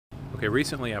Okay,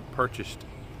 recently I purchased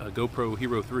a GoPro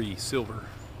Hero 3 Silver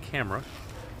camera.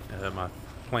 My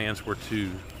plans were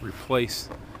to replace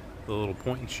the little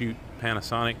point and shoot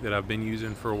Panasonic that I've been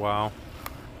using for a while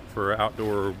for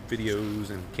outdoor videos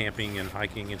and camping and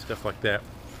hiking and stuff like that.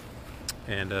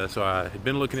 And so I had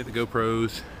been looking at the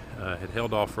GoPros, had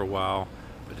held off for a while,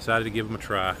 but decided to give them a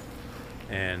try.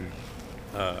 And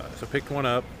so I picked one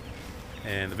up,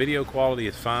 and the video quality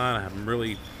is fine. I'm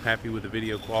really happy with the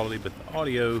video quality, but the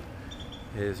audio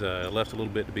is left a little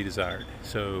bit to be desired.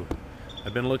 So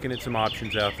I've been looking at some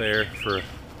options out there for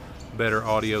better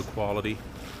audio quality.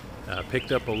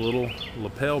 Picked up a little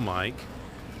lapel mic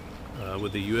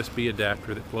with a USB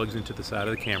adapter that plugs into the side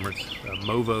of the camera. It's a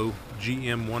Movo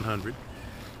GM100.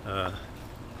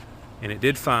 And it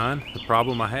did fine. The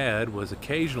problem I had was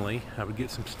occasionally I would get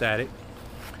some static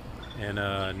and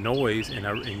noise,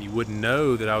 and you wouldn't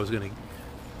know that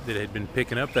that it had been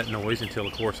picking up that noise until,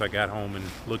 of course, I got home and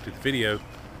looked at the video.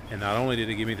 And not only did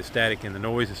it give me the static and the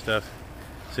noise and stuff,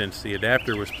 since the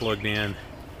adapter was plugged in,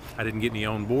 I didn't get any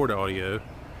onboard audio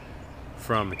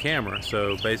from the camera.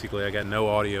 So basically I got no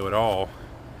audio at all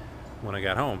when I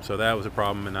got home. So that was a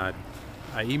problem, and I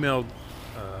emailed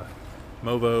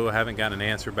Movo. I haven't gotten an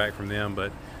answer back from them,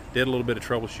 but did a little bit of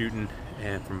troubleshooting,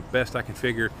 and from best I can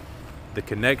figure, the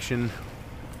connection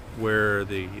where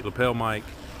the lapel mic,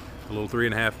 a little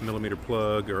 3.5mm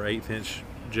plug or 1/8 inch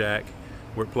jack,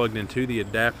 where it plugged into the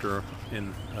adapter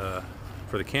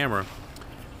for the camera,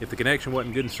 if the connection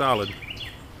wasn't good and solid,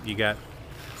 you got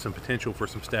some potential for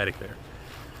some static there.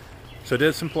 So I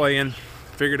did some playing,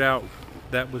 figured out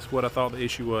that was what I thought the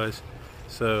issue was.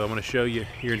 So I'm going to show you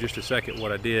here in just a second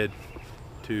what I did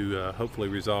to hopefully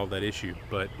resolve that issue.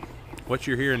 But what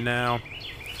you're hearing now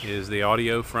is the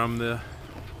audio from the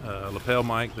lapel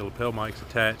mic. The lapel mic's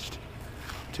attached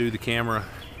to the camera,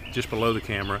 just below the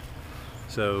camera.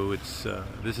 So it's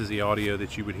this is the audio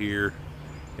that you would hear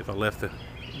if I left the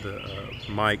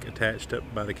mic attached up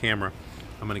by the camera.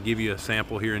 I'm going to give you a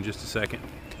sample here in just a second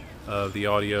of the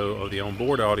audio, of the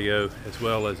onboard audio, as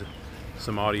well as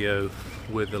some audio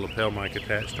with the lapel mic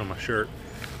attached on my shirt,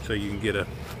 so you can get an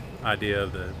idea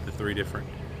of the three different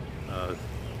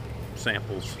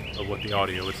samples of what the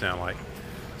audio would sound like.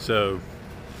 So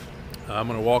I'm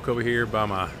going to walk over here by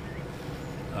my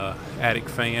attic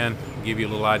fan, give you a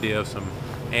little idea of some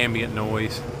ambient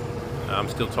noise. I'm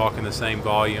still talking the same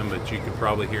volume, but you can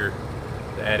probably hear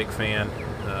the attic fan,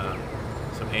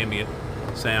 some ambient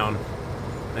sound.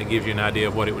 That gives you an idea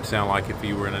of what it would sound like if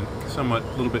you were in a somewhat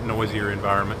little bit noisier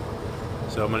environment.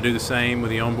 So I'm going to do the same with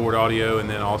the onboard audio, and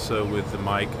then also with the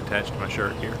mic attached to my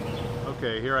shirt here.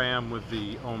 Okay, here I am with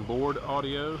the onboard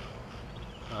audio.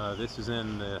 This is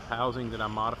in the housing that I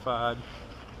modified,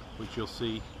 which you'll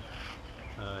see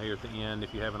here at the end.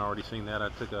 If you haven't already seen that, I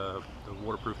took the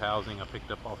waterproof housing I picked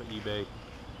up off of eBay,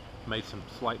 made some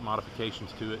slight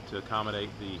modifications to it to accommodate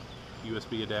the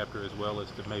USB adapter, as well as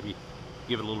to maybe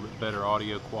give it a little bit better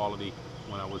audio quality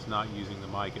when I was not using the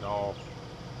mic at all.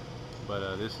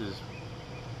 But this is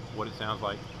what it sounds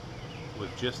like with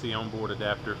just the onboard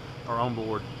adapter, or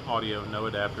onboard audio, no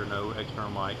adapter, no external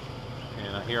mic.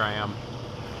 And here I am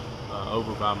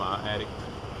over by my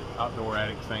outdoor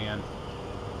attic fan.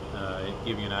 It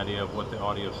give you an idea of what the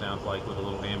audio sounds like with a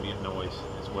little ambient noise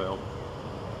as well.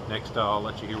 Next, I'll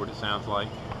let you hear what it sounds like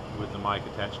with the mic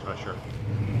attached to my shirt.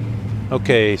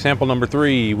 Okay, sample number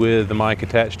 3 with the mic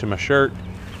attached to my shirt.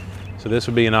 So this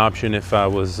would be an option if I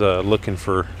was looking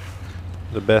for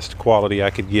the best quality I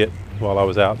could get while I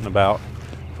was out and about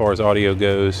as far as audio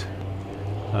goes,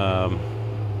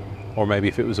 or maybe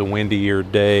if it was a windier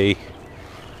day,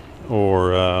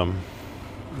 or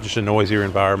just a noisier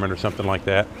environment or something like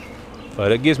that.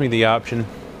 But it gives me the option.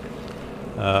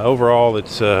 Overall,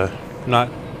 it's not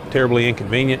terribly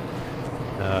inconvenient,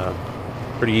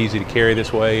 pretty easy to carry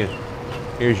this way.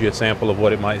 Here's you a sample of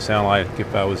what it might sound like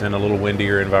if I was in a little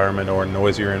windier environment or a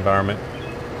noisier environment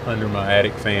under my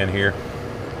attic fan here.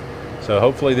 So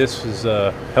hopefully this is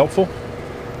helpful,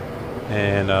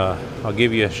 and I'll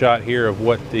give you a shot here of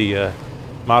what the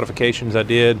modifications I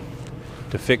did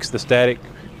to fix the static,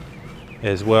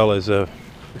 as well as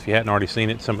if you hadn't already seen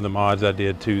it, some of the mods I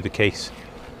did to the case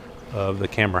of the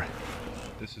camera.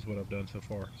 This is what I've done so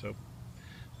far, so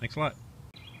thanks a lot.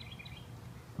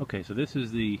 Okay, so this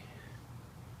is the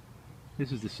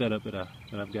setup that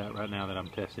I've got right now that I'm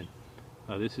testing.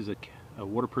 This is an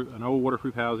old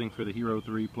waterproof housing for the Hero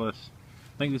 3 Plus.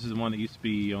 I think this is the one that used to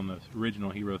be on the original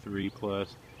Hero 3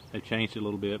 Plus. They changed it a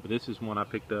little bit, but this is one I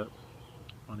picked up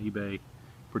on eBay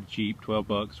pretty cheap, 12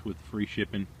 bucks with free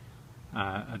shipping.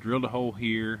 I drilled a hole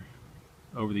here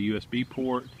over the USB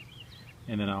port,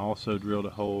 and then I also drilled a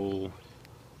hole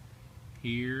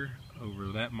here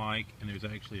over that mic, and there's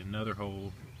actually another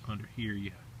hole under here.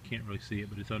 You can't really see it,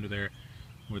 but it's under there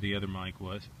where the other mic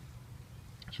was.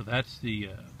 So that's the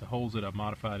holes that I've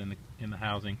modified in the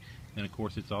housing. And of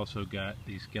course, it's also got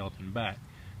the skeleton back.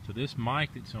 So this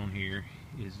mic that's on here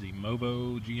is the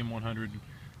Movo GM100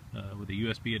 with a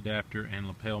USB adapter and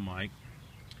lapel mic.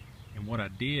 And what I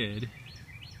did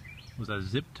was I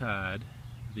zip tied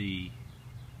the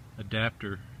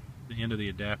adapter, the end of the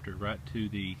adapter, right to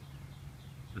the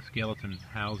skeleton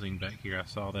housing back here. I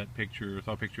saw a picture of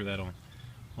that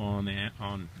on the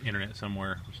internet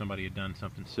somewhere, where somebody had done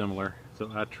something similar.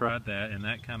 So I tried that, and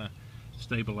that kind of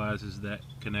stabilizes that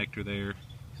connector there,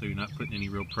 so you're not putting any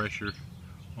real pressure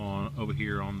on over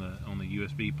here on the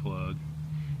USB plug.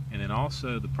 And then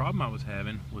also the problem I was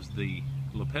having was the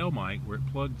lapel mic, where it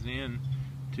plugs in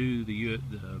to the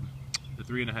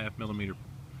 3.5mm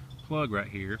plug right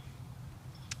here.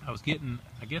 I was getting,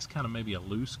 I guess, kind of maybe a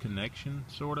loose connection,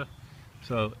 sort of.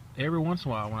 So every once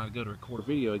in a while when I go to record a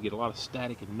video, I get a lot of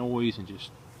static and noise and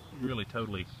just really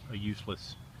totally a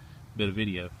useless bit of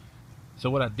video. So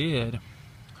what I did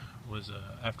was,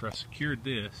 after I secured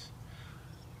this,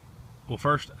 well,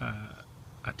 first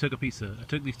I took these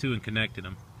two and connected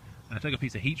them. And I took a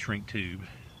piece of heat shrink tube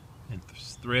and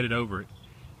threaded over it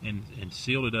and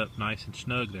sealed it up nice and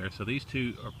snug there. So these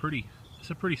two are it's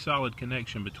a pretty solid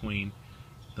connection between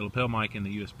the lapel mic and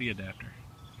the USB adapter.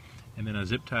 And then I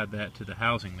zip tied that to the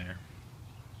housing there.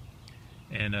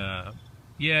 And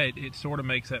yeah, it sort of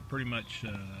makes that pretty much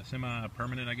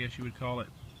semi-permanent, I guess you would call it.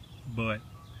 But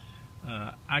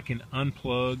I can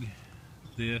unplug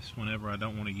this whenever I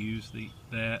don't want to use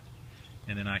that,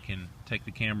 and then I can take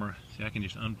the camera. See, I can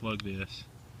just unplug this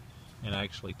and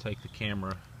actually take the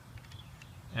camera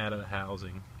out of the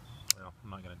housing. Well, I'm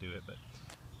not going to do it, but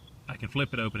I can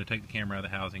flip it open and take the camera out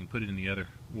of the housing, put it in the other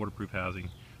waterproof housing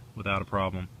without a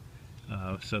problem.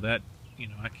 So that, you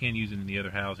know, I can use it in the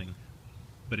other housing,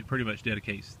 but it pretty much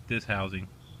dedicates this housing,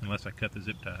 unless I cut the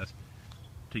zip ties,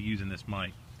 to using this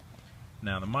mic.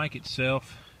 Now the mic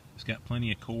itself, it's got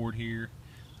plenty of cord here.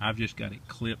 I've just got it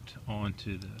clipped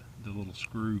onto the little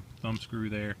thumb screw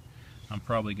there. I'm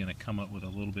probably going to come up with a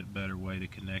little bit better way to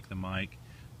connect the mic,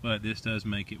 but this does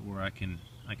make it where I can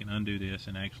undo this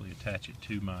and actually attach it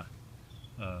to my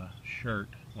shirt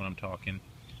when I'm talking.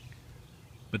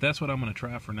 But that's what I'm going to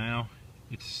try for now.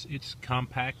 It's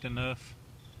compact enough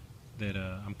that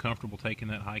I'm comfortable taking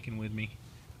that hiking with me.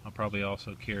 I'll probably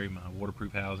also carry my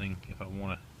waterproof housing if I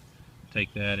want to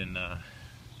take that and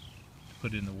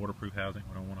put it in the waterproof housing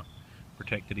when I want to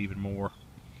protect it even more.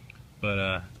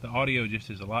 But the audio just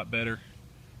is a lot better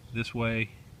this way,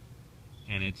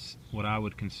 and it's what I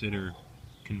would consider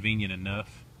convenient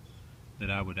enough that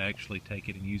I would actually take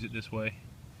it and use it this way.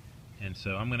 And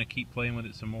so I'm going to keep playing with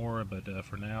it some more, but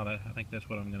for now, I think that's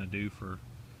what I'm going to do for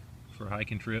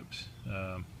hiking trips.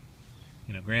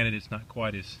 You know, granted, it's not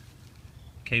quite as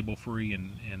cable-free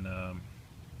and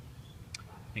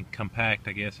compact,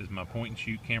 I guess, as my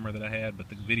point-and-shoot camera that I had, but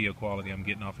the video quality I'm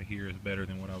getting off of here is better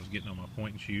than what I was getting on my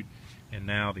point-and-shoot, and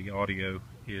now the audio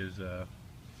is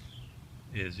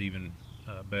even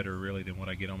better, really, than what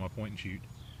I get on my point-and-shoot.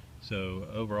 So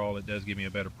overall, it does give me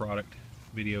a better product,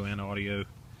 video and audio.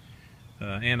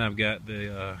 And I've got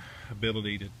the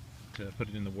ability to put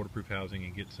it in the waterproof housing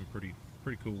and get some pretty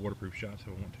cool waterproof shots if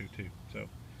I want to too. So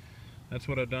that's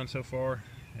what I've done so far,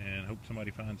 and I hope somebody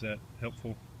finds that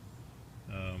helpful.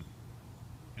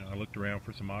 You know, I looked around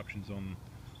for some options on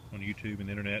YouTube and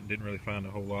the internet and didn't really find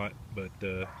a whole lot, but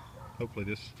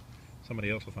hopefully somebody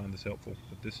else will find this helpful.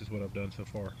 But this is what I've done so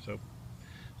far. So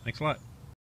thanks a lot.